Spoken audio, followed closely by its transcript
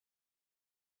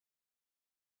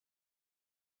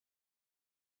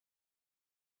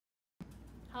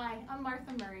Hi, I'm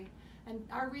Martha Murray, and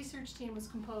our research team was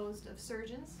composed of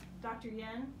surgeons, Dr.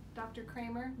 Yen, Dr.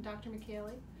 Kramer, and Dr.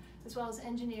 McKaylee, as well as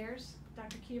engineers,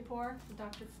 Dr. Kiapour and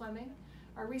Dr. Fleming,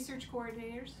 our research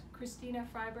coordinators, Christina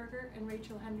Freiberger and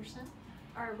Rachel Henderson,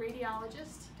 our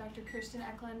radiologist, Dr. Kirsten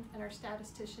Eklund, and our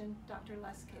statistician, Dr.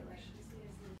 Les Kalish.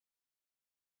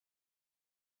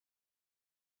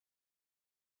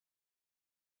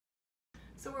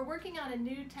 So we're working on a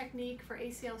new technique for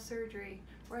ACL surgery,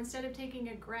 where instead of taking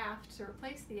a graft to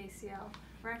replace the ACL,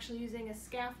 we're actually using a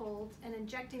scaffold and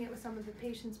injecting it with some of the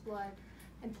patient's blood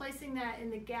and placing that in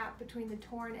the gap between the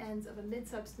torn ends of a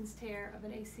mid-substance tear of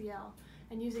an ACL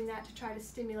and using that to try to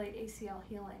stimulate ACL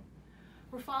healing.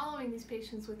 We're following these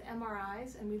patients with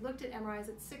MRIs, and we looked at MRIs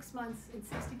at 6 months in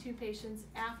 62 patients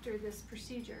after this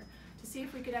procedure to see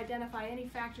if we could identify any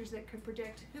factors that could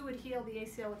predict who would heal the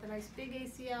ACL with a nice big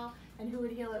ACL and who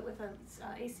would heal it with an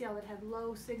ACL that had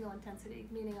low signal intensity,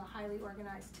 meaning a highly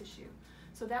organized tissue.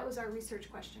 So that was our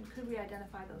research question. Could we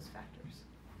identify those factors?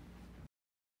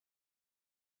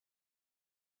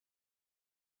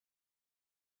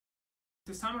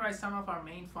 To summarize some of our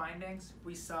main findings,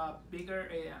 we saw bigger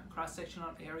cross-sectional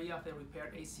area of the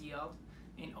repaired ACL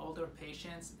in older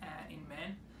patients and in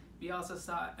men. We also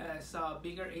saw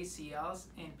bigger ACLs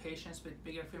in patients with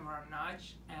bigger femoral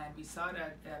notch, and we saw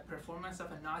that performance of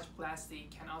a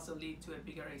notchplasty can also lead to a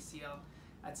bigger ACL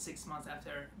at 6 months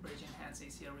after bridge-enhanced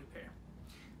ACL repair.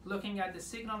 Looking at the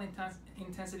signal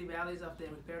intensity values of the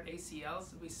repaired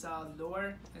ACLs, we saw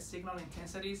lower signal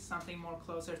intensities, something more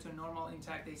closer to normal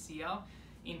intact ACL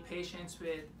in patients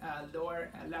with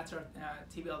lower lateral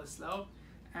tibial slope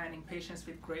and in patients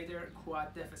with greater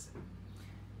quad deficit.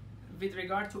 With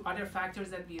regard to other factors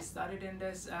that we studied in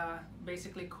this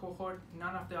basically cohort,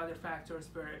 none of the other factors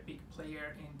were a big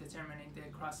player in determining the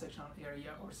cross-sectional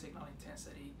area or signal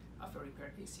intensity of a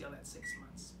repaired ACL at 6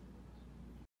 months.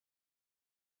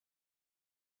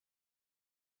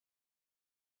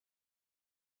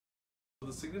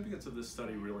 The significance of this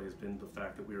study really has been the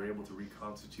fact that we were able to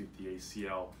reconstitute the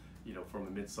ACL, from a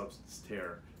mid-substance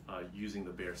tear using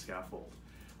the bare scaffold.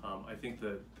 I think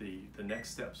that the next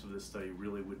steps of this study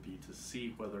really would be to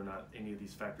see whether or not any of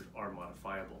these factors are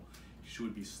modifiable. Should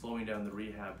we be slowing down the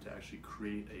rehab to actually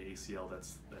create an ACL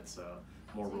that's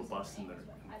more robust in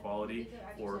quality,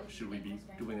 or should we be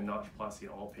doing a notchplasty in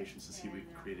all patients to see if we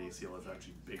can create an ACL that's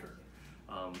actually bigger?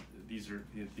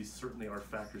 These certainly are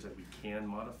factors that we can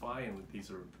modify, and these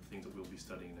are the things that we'll be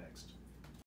studying next.